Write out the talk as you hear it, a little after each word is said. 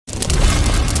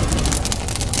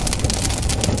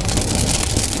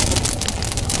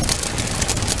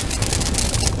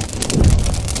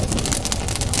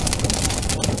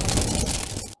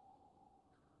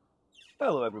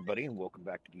Hello, everybody, and welcome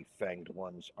back to the Fanged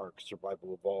One's Ark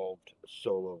Survival Evolved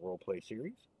solo roleplay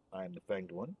series. I am the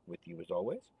Fanged One, with you as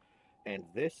always, and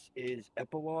this is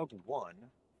Epilogue 1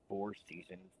 for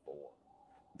Season 4.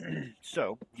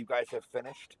 So, you guys have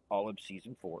finished all of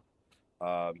Season 4.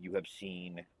 You have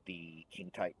seen the King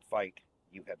Titan fight,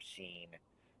 you have seen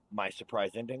my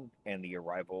surprise ending, and the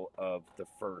arrival of the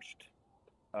first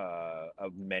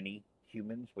of many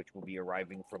humans, which will be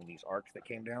arriving from these arcs that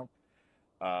came down.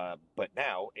 But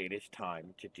now it is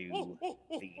time to do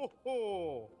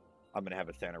the. I'm gonna have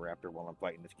a Santa Raptor while I'm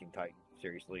fighting this King Titan.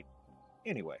 Seriously.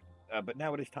 Anyway, but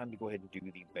now it is time to go ahead and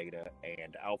do the beta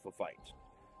and alpha fights.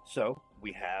 So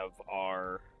we have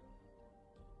our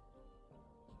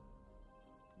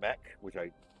mech, which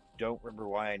I don't remember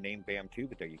why I named Bam 2,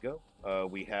 but there you go.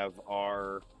 We have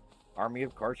our army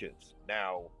of Karchas.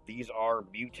 Now these are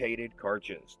mutated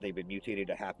Karchas. They've been mutated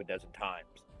a half a dozen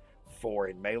times. 4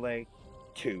 in melee.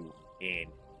 2 in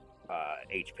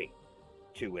HP,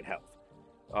 2 in health.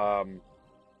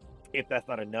 If that's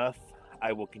not enough,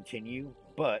 I will continue,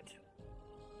 but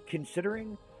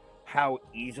considering how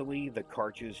easily the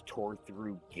Karchas tore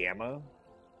through Gamma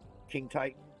King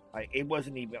Titan, it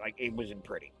wasn't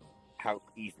pretty how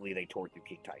easily they tore through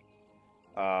King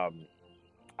Titan.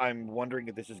 I'm wondering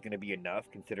if this is going to be enough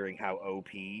considering how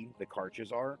OP the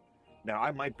Karchas are. Now,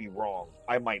 I might be wrong.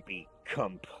 I might be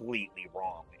completely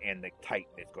wrong, and the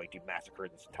Titan is going to massacre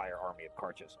this entire army of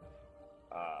Karchas.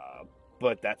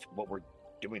 But that's what we're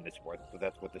doing this for.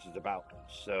 That's what this is about.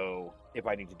 So, if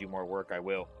I need to do more work, I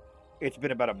will. It's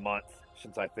been about a month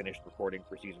since I finished recording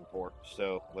for Season 4,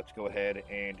 so let's go ahead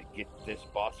and get this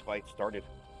boss fight started.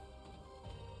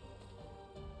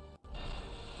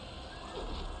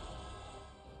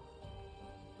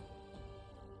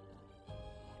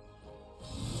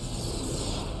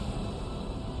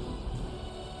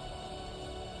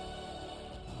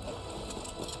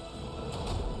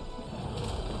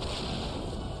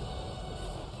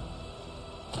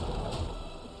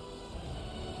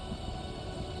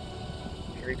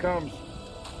 Here he comes.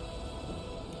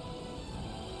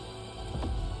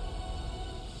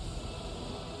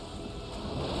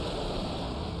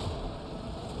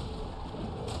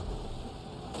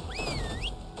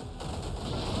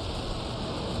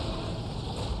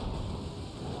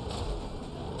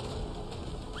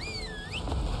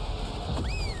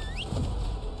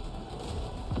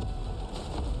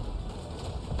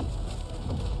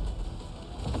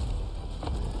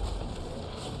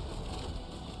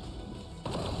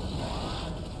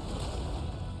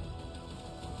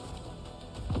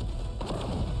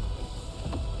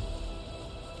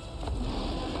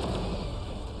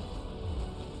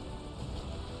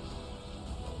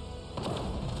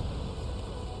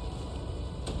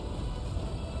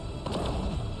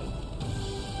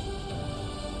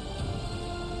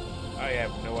 I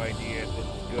have no idea if this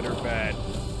is good or bad.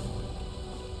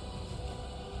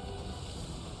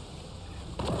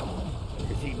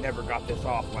 Because he never got this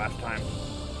off last time.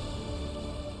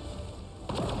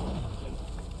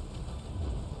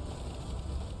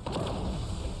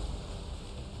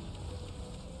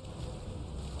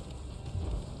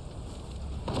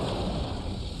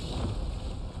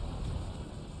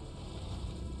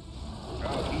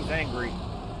 Oh, he's angry.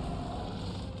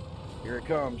 Here it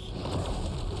comes.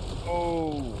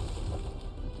 Oh,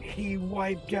 he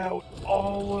wiped out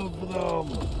all of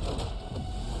them.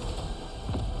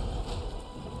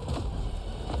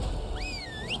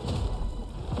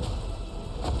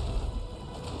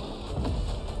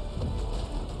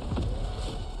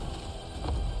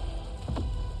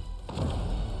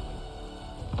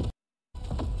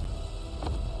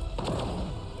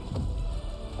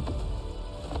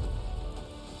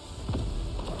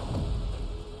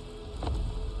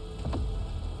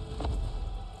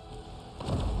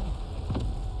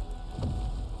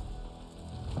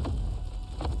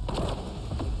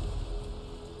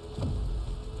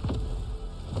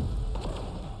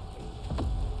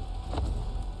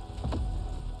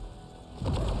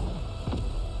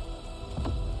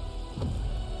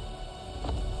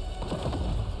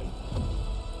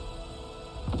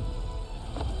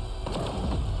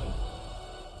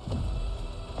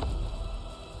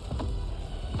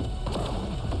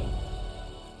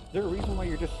 Is there a reason why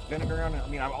you're just spinning around? I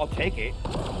mean, I'll take it.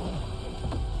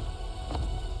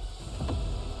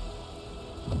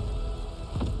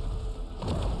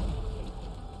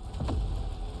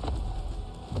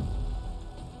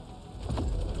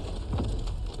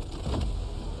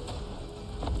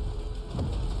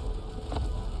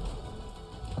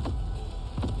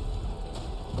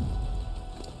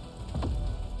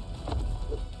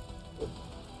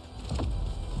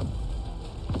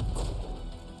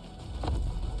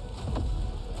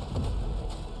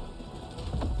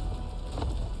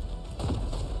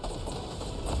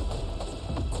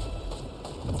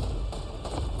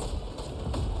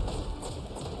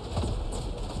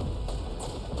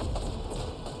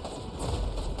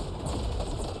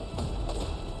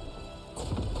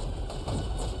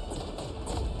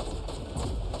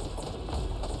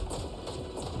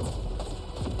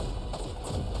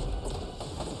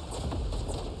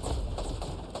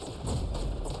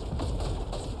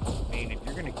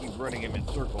 chasing him in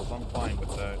circles. I'm fine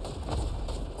with that.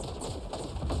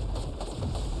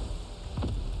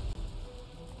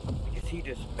 Because he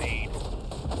just made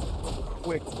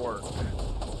quick work.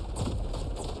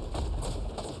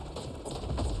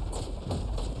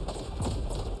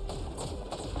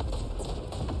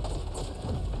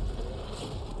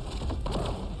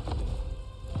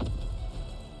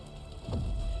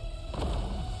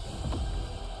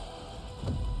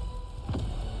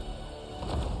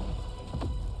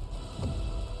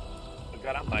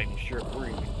 God, I'm not even sure if we're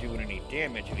even doing any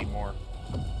damage anymore.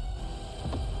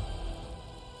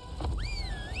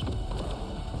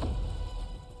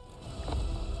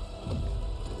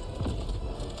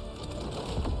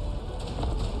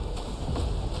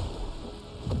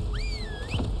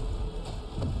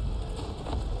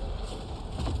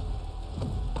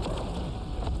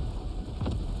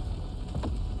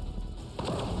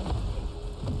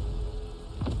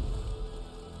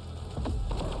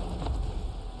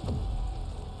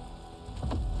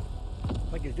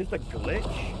 Is this a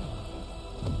glitch?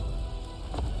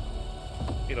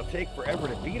 It'll take forever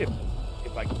to beat him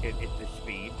if I get at this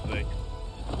speed, but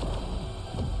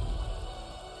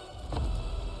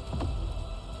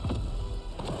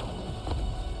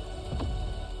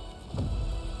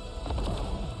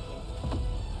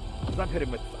because I've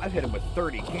hit him with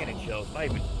 30 cannon shells and I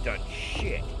haven't done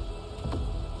shit.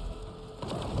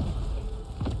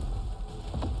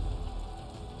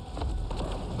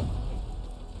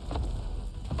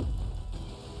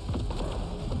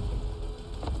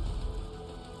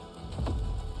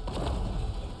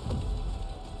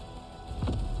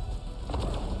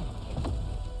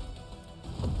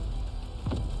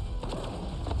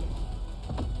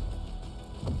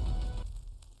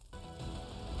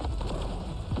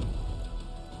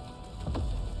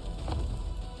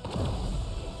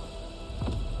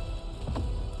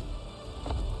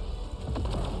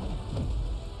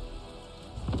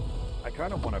 I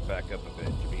kind of want to back up a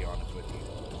bit, to be honest with you.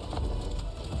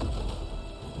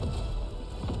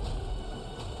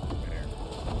 There.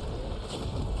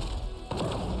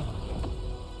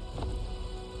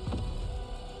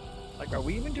 Like, are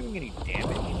we even doing any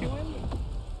damage to him?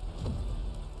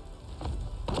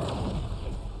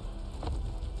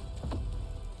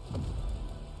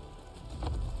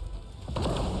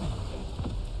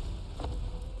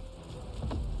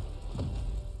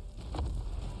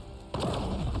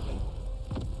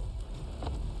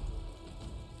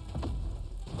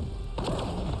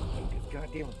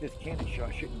 Damn, with this cannon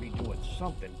shot, shouldn't be doing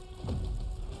something.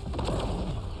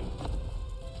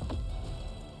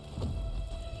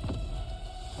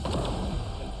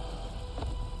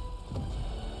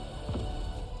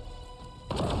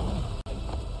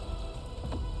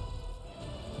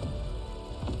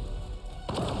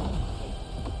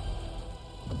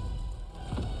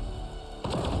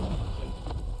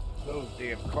 Those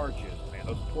damn cartridges, man,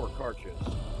 those poor cartridges.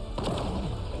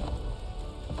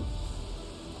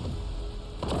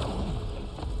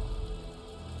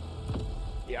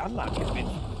 Yeah, I'm not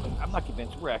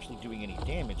convinced we're actually doing any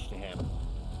damage to him.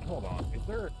 Hold on,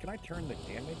 can I turn the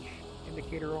damage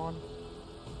indicator on?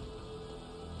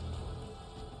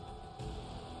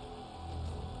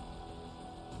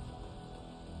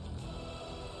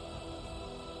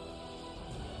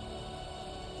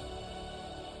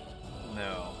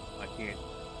 No, I can't.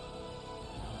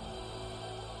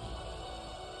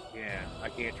 Yeah, I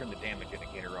can't turn the damage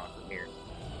indicator on from here.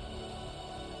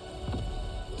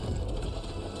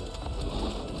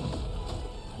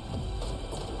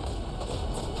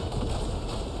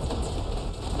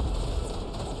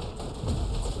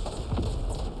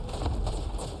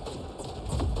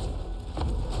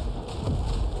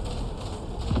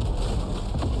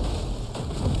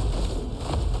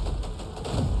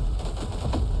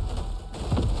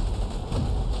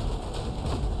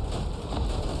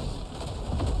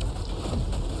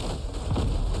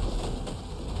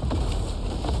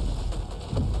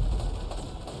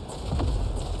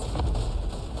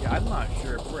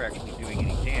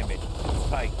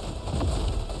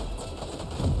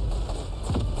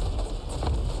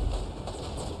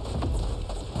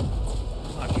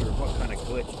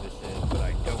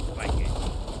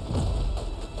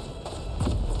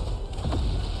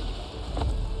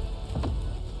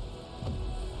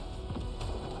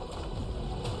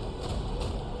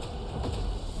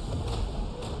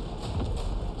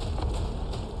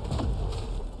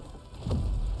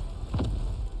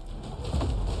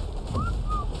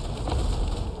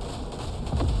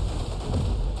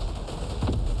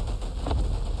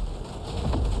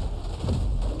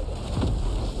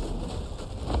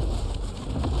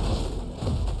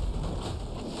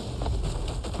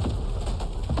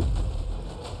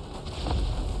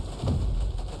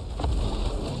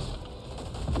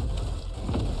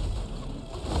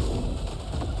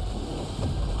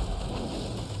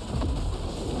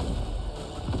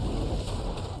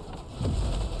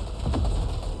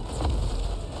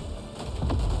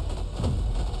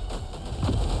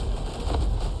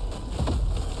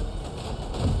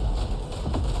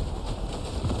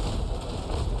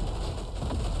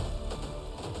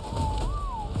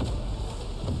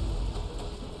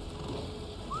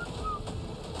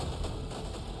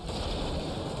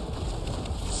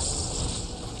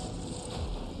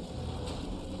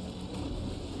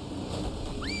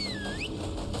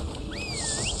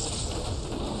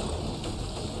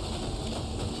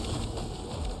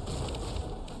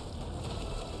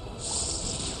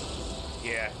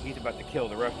 Yeah, he's about to kill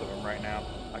the rest of them right now.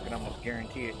 I can almost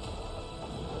guarantee it.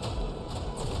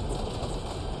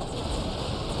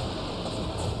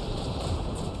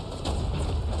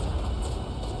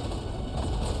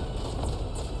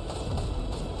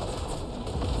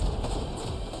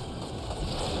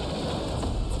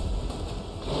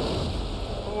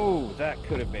 Oh, that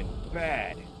could have been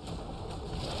bad.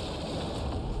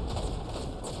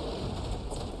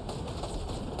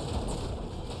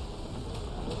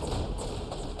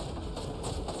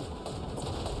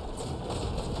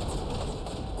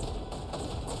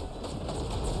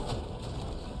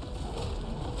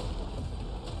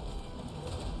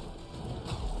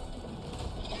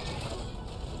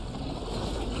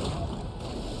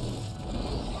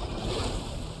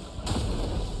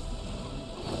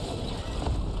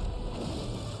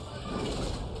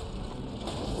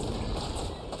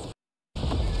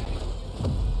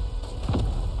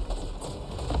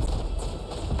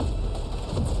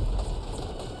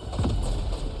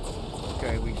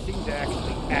 Okay, we seem to actually,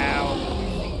 we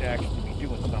seem to actually be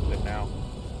doing something now.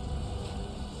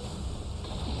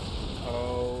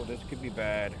 Oh, this could be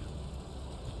bad.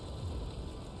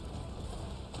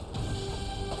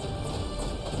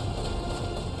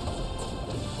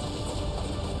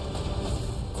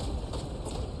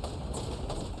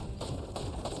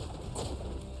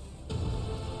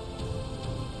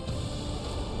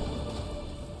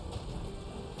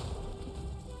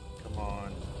 Come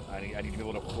on. I need to be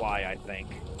able to fly, I think.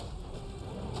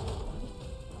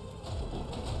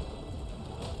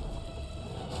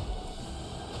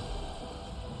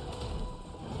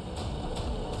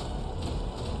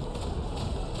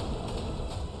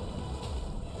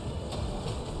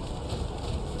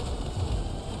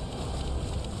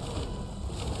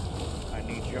 I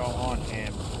need y'all on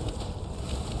him.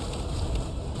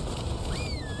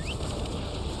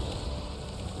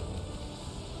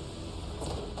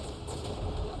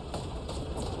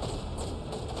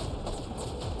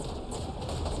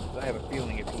 I have a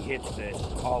feeling if he hits this,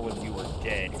 all of you are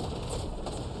dead.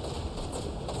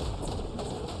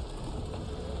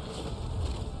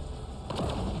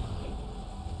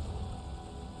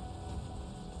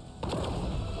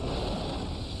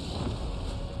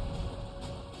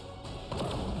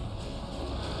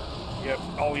 Yep,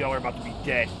 all y'all are about to be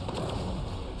dead.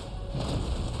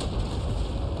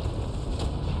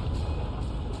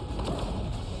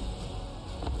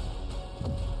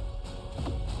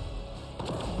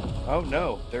 Oh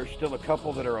no, there's still a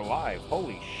couple that are alive.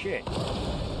 Holy shit.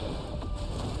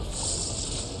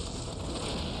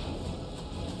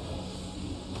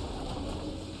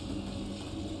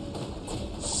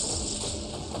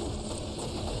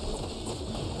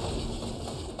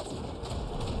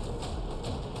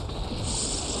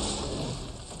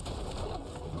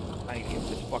 I need to hit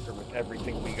this fucker with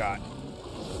everything we got.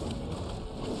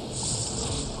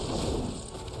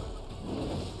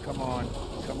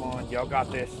 Come on, y'all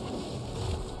got this.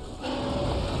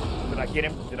 Did I get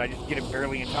him? Did I just get him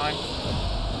barely in time?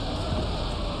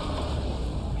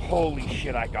 Holy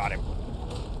shit, I got him.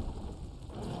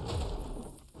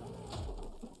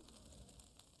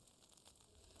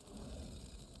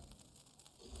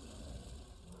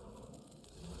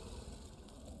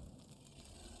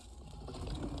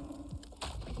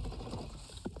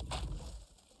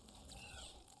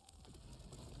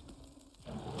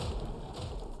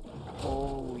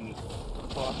 Holy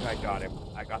fuck, I got him.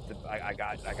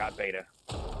 I got Beta.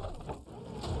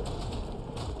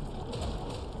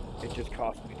 It just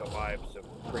cost me the lives of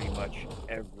pretty much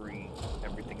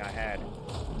everything I had.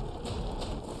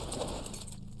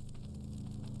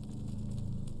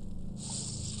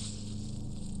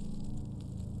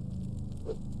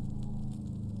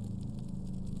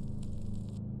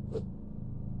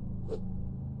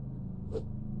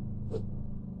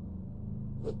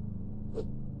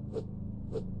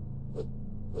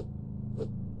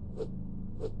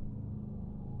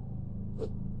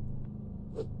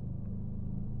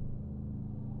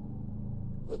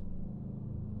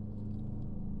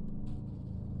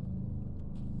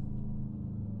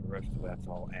 The rest of that's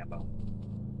all ammo.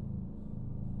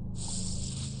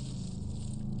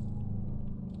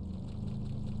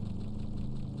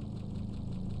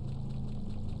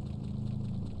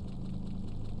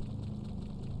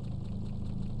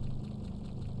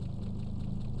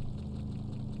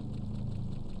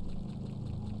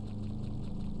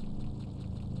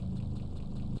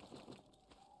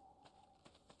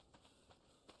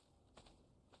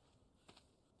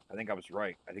 I think I was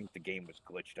right. I think the game was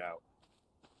glitched out.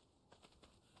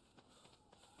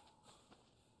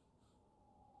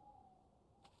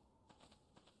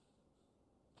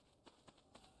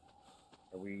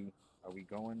 Are we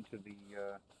going to the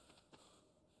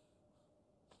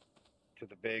to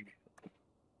the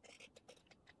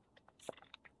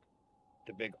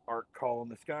big arc call in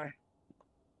the sky.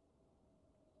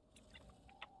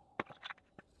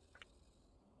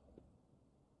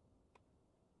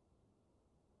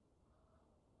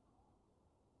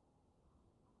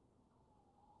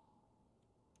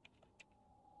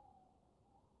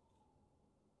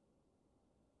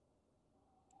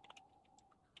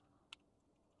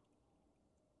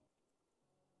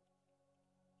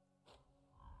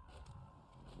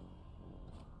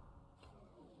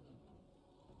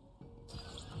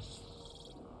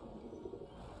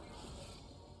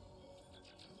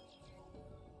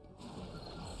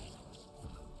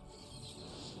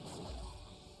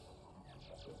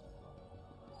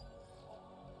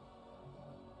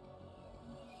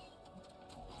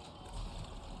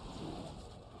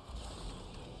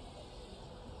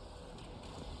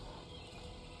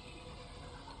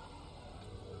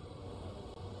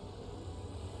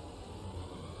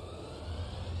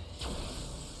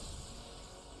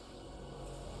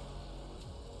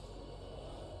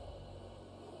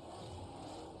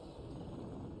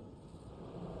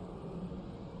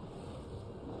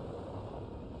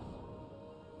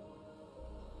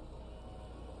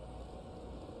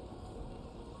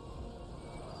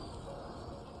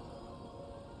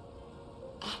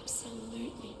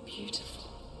 Absolutely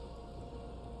beautiful.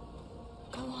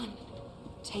 Go on,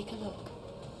 take a look.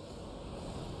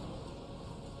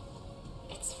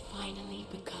 It's finally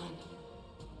begun.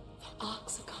 The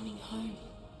arcs are coming home.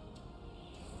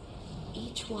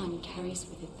 Each one carries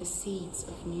with it the seeds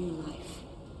of new life.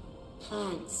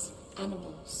 Plants,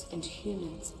 animals, and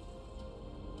humans.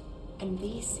 And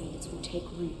these seeds will take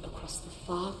root across the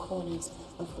far corners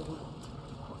of the world.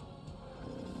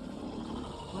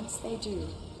 Once they do,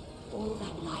 all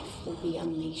that life will be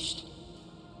unleashed.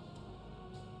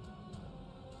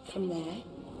 From there,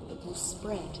 it will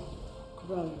spread,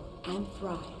 grow, and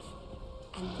thrive.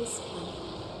 And this planet,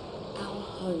 our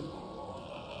home,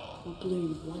 will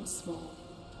bloom once more.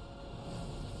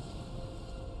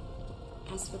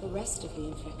 As for the rest of the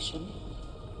infection,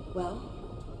 well,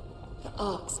 the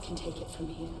arcs can take it from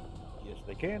here. Yes,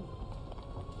 they can.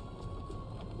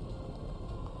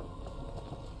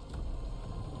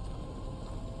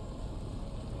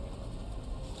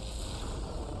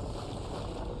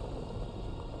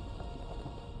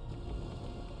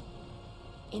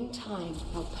 In time,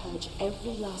 I'll purge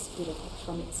every last bit of it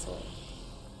from its soil.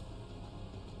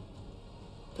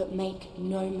 But make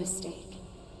no mistake,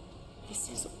 this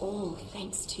is all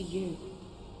thanks to you.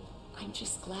 I'm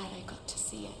just glad I got to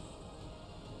see it.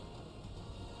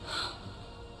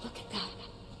 Look at that.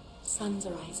 Sun's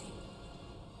rising.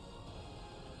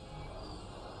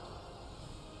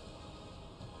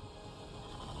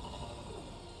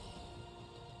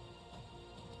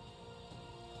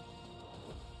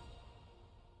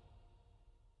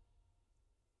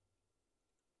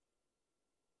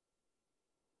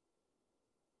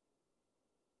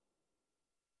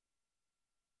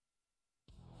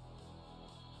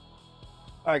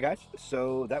 All right, guys.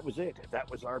 So that was it. That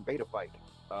was our beta fight.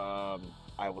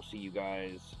 I will see you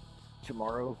guys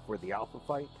tomorrow for the alpha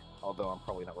fight. Although I'm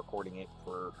probably not recording it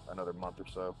for another month or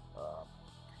so.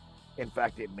 In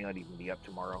fact, it may not even be up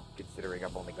tomorrow, considering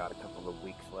I've only got a couple of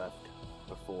weeks left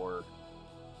before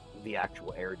the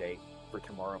actual air date for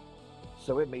tomorrow.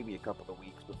 So it may be a couple of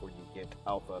weeks before you get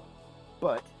alpha.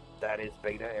 But that is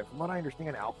beta, and from what I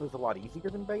understand, alpha is a lot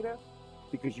easier than beta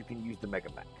because you can use the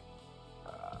mega pack.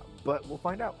 But we'll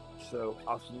find out. So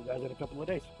I'll see you guys in a couple of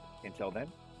days. Until then,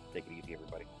 take it easy,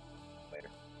 everybody.